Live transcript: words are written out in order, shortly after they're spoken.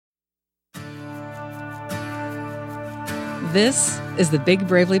This is the Big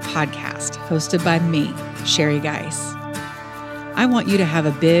Bravely Podcast, hosted by me, Sherry Geis. I want you to have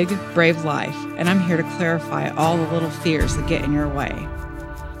a big, brave life, and I'm here to clarify all the little fears that get in your way.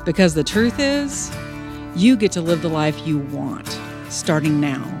 Because the truth is, you get to live the life you want, starting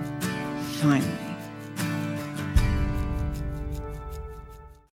now, finally.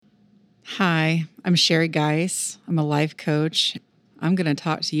 Hi, I'm Sherry Geis. I'm a life coach. I'm going to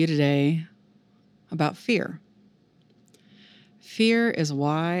talk to you today about fear. Fear is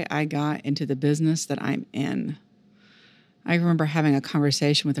why I got into the business that I'm in. I remember having a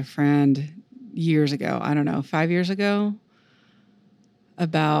conversation with a friend years ago, 5 years ago,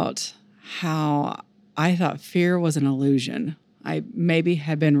 about how I thought fear was an illusion. I maybe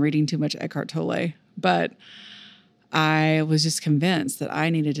had been reading too much Eckhart Tolle, but I was just convinced that I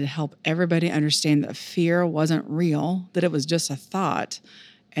needed to help everybody understand that fear wasn't real, that it was just a thought,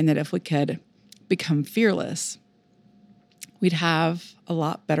 and that if we could become fearless, we'd have a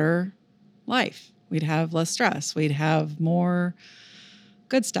lot better life. We'd have less stress. We'd have more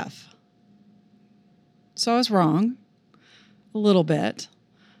good stuff. So I was wrong a little bit.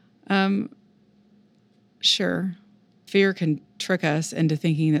 Sure, fear can trick us into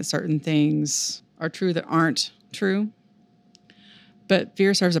thinking that certain things are true that aren't true, but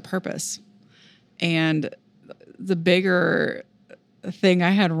fear serves a purpose. And the bigger thing I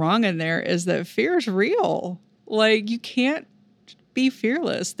had wrong in there is that fear is real. Like, you can't be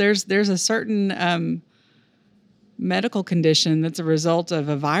fearless. There's a certain medical condition that's a result of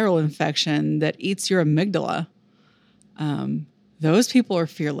a viral infection that eats your amygdala. Those people are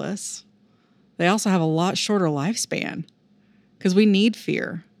fearless. They also have a lot shorter lifespan because we need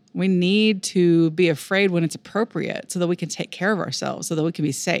fear. We need to be afraid when it's appropriate so that we can take care of ourselves, so that we can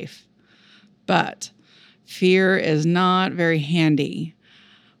be safe. But fear is not very handy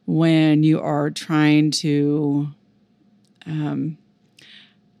when you are trying to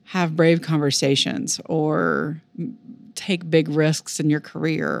have brave conversations or take big risks in your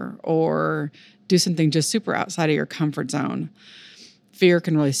career or do something just super outside of your comfort zone. Fear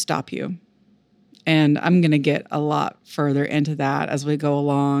can really stop you. And I'm going to get a lot further into that as we go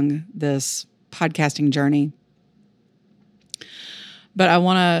along this podcasting journey. But I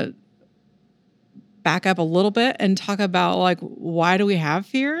want to back up a little bit and talk about, why do we have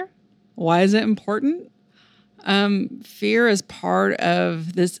fear? Why is it important? Fear is part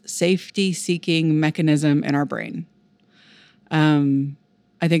of this safety-seeking mechanism in our brain.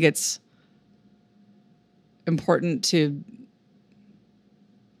 I think it's important to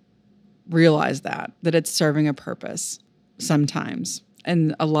realize that it's serving a purpose sometimes,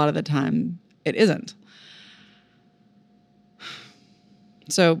 and a lot of the time it isn't.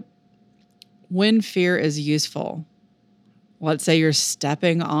 So when fear is useful, let's say you're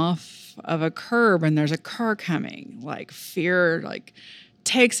stepping off of a curb and there's a car coming, fear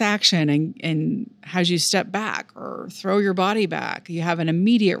takes action and has you step back or throw your body back. You have an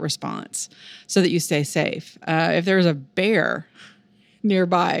immediate response so that you stay safe. If there's a bear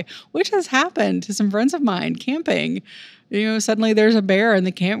nearby, which has happened to some friends of mine camping, suddenly there's a bear in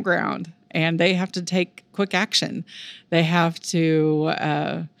the campground and they have to take quick action. They have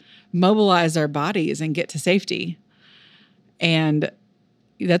to mobilize their bodies and get to safety. And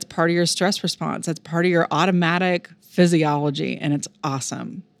that's part of your stress response. That's part of your automatic physiology, and it's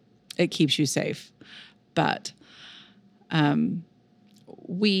awesome. It keeps you safe. But that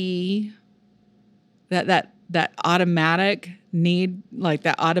automatic need,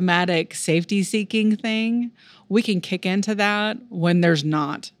 that automatic safety-seeking thing, we can kick into that when there's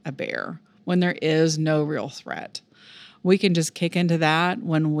not a bear, when there is no real threat. We can just kick into that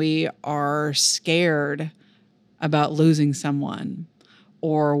when we are scared about losing someone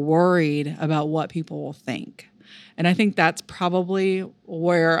or worried about what people will think. And I think that's probably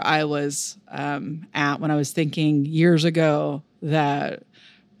where I was at when I was thinking years ago that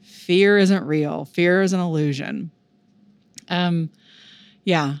fear isn't real. Fear is an illusion. It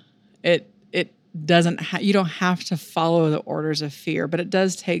doesn't. You don't have to follow the orders of fear, but it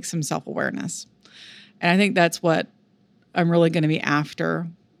does take some self-awareness. And I think that's what I'm really going to be after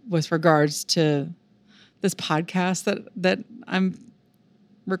with regards to this podcast that I'm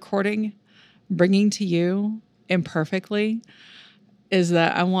recording, bringing to you imperfectly, is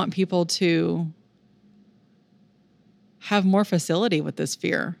that I want people to have more facility with this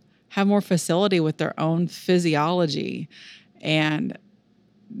fear, have more facility with their own physiology, and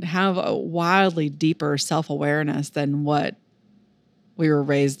have a wildly deeper self-awareness than what we were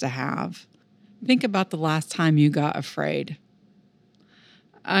raised to have. Think about the last time you got afraid.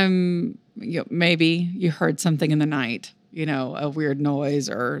 Maybe you heard something in the night, a weird noise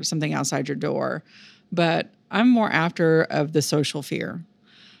or something outside your door. but I'm more after of the social fear.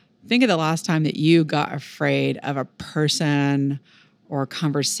 Think of the last time that you got afraid of a person or a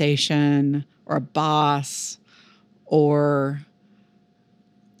conversation or a boss, or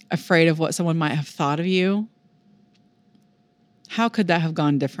afraid of what someone might have thought of you. How could that have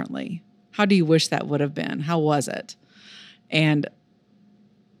gone differently? How do you wish that would have been? How was it? And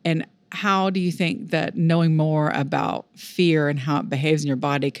how do you think that knowing more about fear and how it behaves in your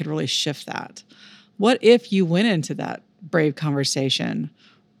body could really shift that? What if you went into that brave conversation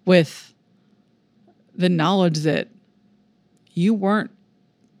with the knowledge that you weren't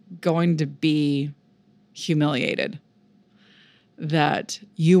going to be humiliated, that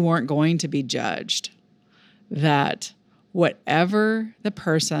you weren't going to be judged, that whatever the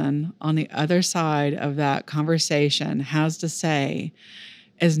person on the other side of that conversation has to say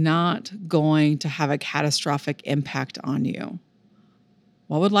is not going to have a catastrophic impact on you?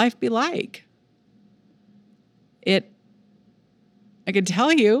 What would life be like? I could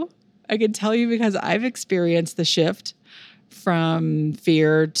tell you because I've experienced the shift from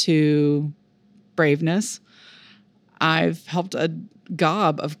fear to braveness. I've helped a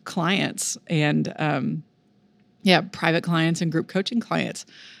gob of clients and, private clients and group coaching clients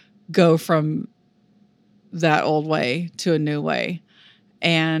go from that old way to a new way.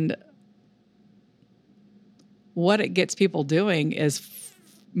 And what it gets people doing is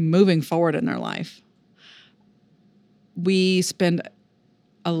moving forward in their life. We spend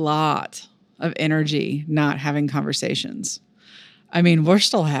a lot of energy not having conversations. I mean, we're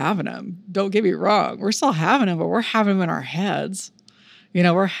still having them. Don't get me wrong. We're still having them, but we're having them in our heads.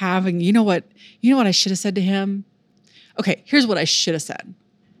 We're having, you know what I should have said to him? Okay, here's what I should have said.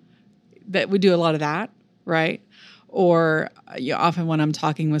 That we do a lot of that, right? Or often when I'm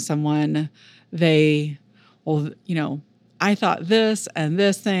talking with someone, I thought this and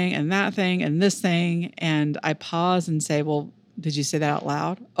this thing and that thing and this thing. And I pause and say, well, did you say that out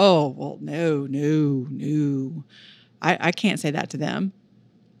loud? Oh, well, no. I can't say that to them.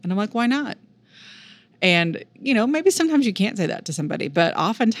 And I'm like, why not? And, maybe sometimes you can't say that to somebody, but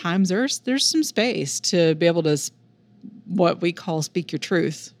oftentimes there's some space to be able to, what we call speak your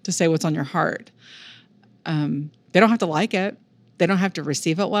truth, to say what's on your heart. They don't have to like it. They don't have to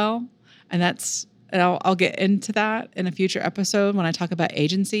receive it well. And I'll get into that in a future episode when I talk about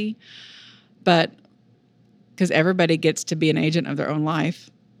agency, but because everybody gets to be an agent of their own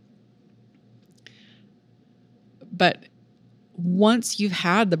life. But once you've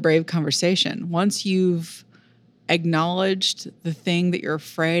had the brave conversation, once you've acknowledged the thing that you're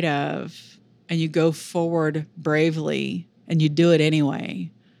afraid of and you go forward bravely and you do it anyway,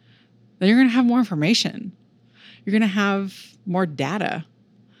 then you're going to have more information. You're going to have more data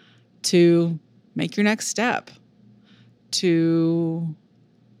to make your next step, to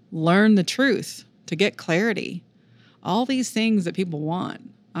learn the truth, to get clarity, all these things that people want.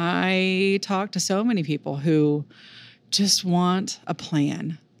 I talk to so many people who just want a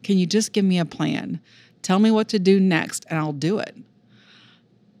plan. Can you just give me a plan? Tell me what to do next and I'll do it.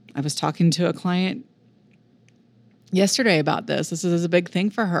 I was talking to a client yesterday about this. This is a big thing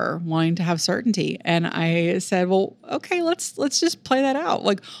for her, wanting to have certainty. And I said, well, okay, let's just play that out.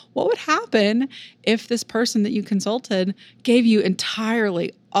 Like, what would happen if this person that you consulted gave you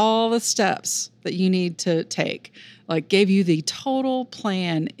entirely all the steps that you need to take? Like, gave you the total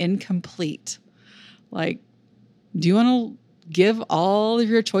plan incomplete? Like, do you want to give all of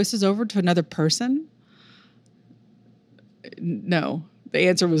your choices over to another person? No. The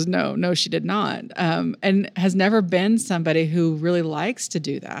answer was no. No, she did not. And has never been somebody who really likes to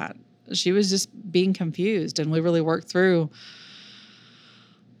do that. She was just being confused. And we really worked through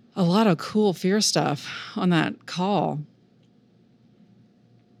a lot of cool fear stuff on that call.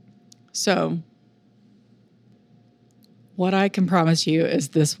 So what I can promise you is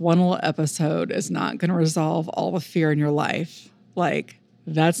this one little episode is not going to resolve all the fear in your life. Like,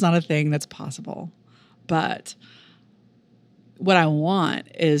 that's not a thing that's possible. But what I want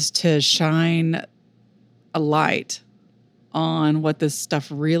is to shine a light on what this stuff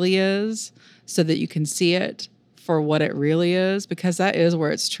really is so that you can see it for what it really is, because that is where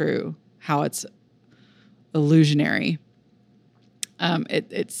it's true, how it's illusionary.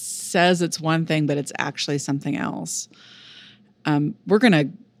 It says it's one thing, but it's actually something else. We're going to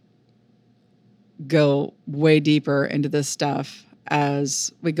go way deeper into this stuff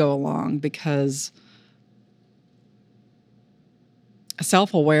as we go along, because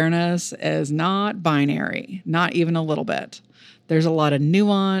self-awareness is not binary, not even a little bit. There's a lot of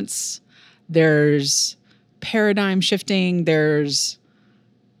nuance. There's paradigm shifting. There's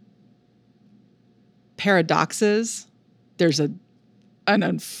paradoxes. There's an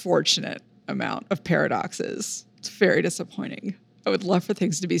unfortunate amount of paradoxes. It's very disappointing. I would love for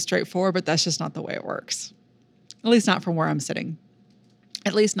things to be straightforward, but that's just not the way it works. At least not from where I'm sitting.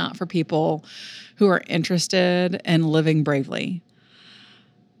 At least not for people who are interested in living bravely,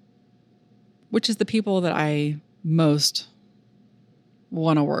 which is the people that I most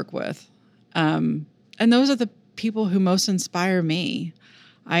want to work with. And those are the people who most inspire me.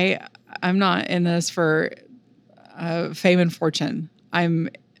 I'm not in this for fame and fortune. I'm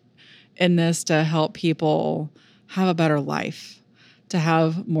in this to help people have a better life, to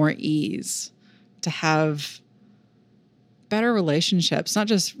have more ease, to have better relationships, not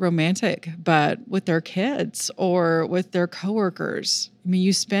just romantic, but with their kids or with their coworkers. I mean,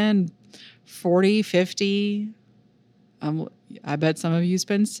 you spend 40, 50, I bet some of you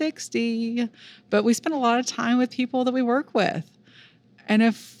spend 60, but we spend a lot of time with people that we work with. And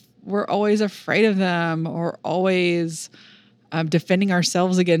if we're always afraid of them or always defending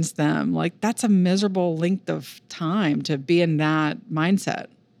ourselves against them, like that's a miserable length of time to be in that mindset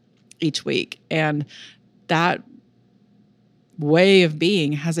each week. And that way of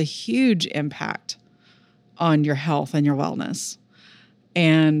being has a huge impact on your health and your wellness.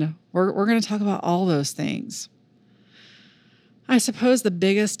 And we're going to talk about all those things. I suppose the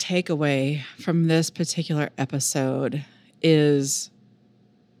biggest takeaway from this particular episode is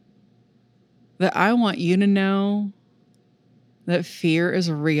that I want you to know that fear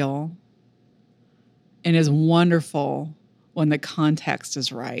is real and is wonderful when the context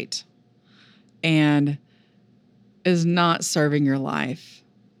is right, and is not serving your life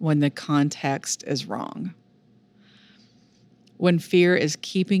when the context is wrong. When fear is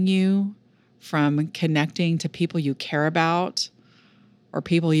keeping you from connecting to people you care about or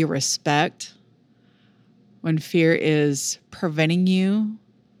people you respect, when fear is preventing you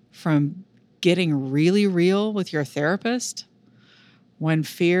from getting really real with your therapist, when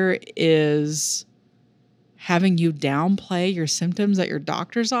fear is having you downplay your symptoms at your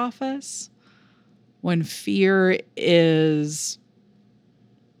doctor's office, when fear is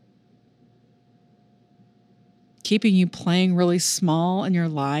keeping you playing really small in your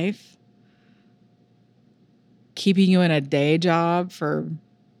life, keeping you in a day job for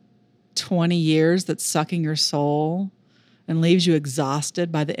 20 years that's sucking your soul and leaves you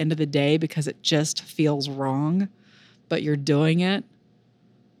exhausted by the end of the day because it just feels wrong, but you're doing it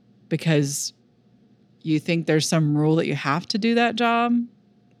because you think there's some rule that you have to do that job.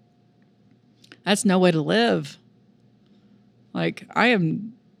 That's no way to live. Like,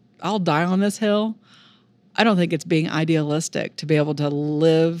 I'll die on this hill. I don't think it's being idealistic to be able to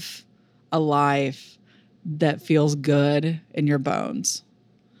live a life that feels good in your bones.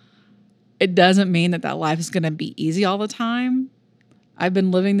 It doesn't mean that life is going to be easy all the time. I've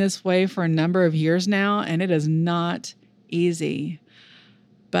been living this way for a number of years now, and it is not easy,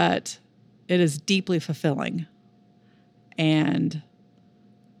 but it is deeply fulfilling and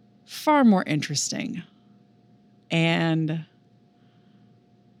far more interesting and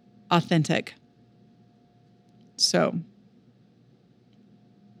authentic. So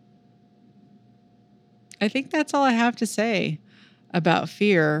I think that's all I have to say about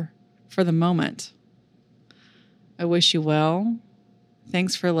fear for the moment. I wish you well.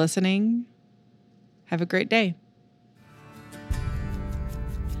 Thanks for listening. Have a great day.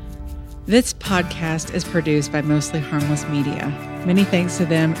 This podcast is produced by Mostly Harmless Media. Many thanks to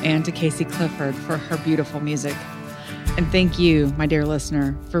them and to Casey Clifford for her beautiful music. And thank you, my dear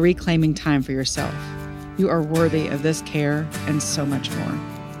listener, for reclaiming time for yourself. You are worthy of this care and so much more.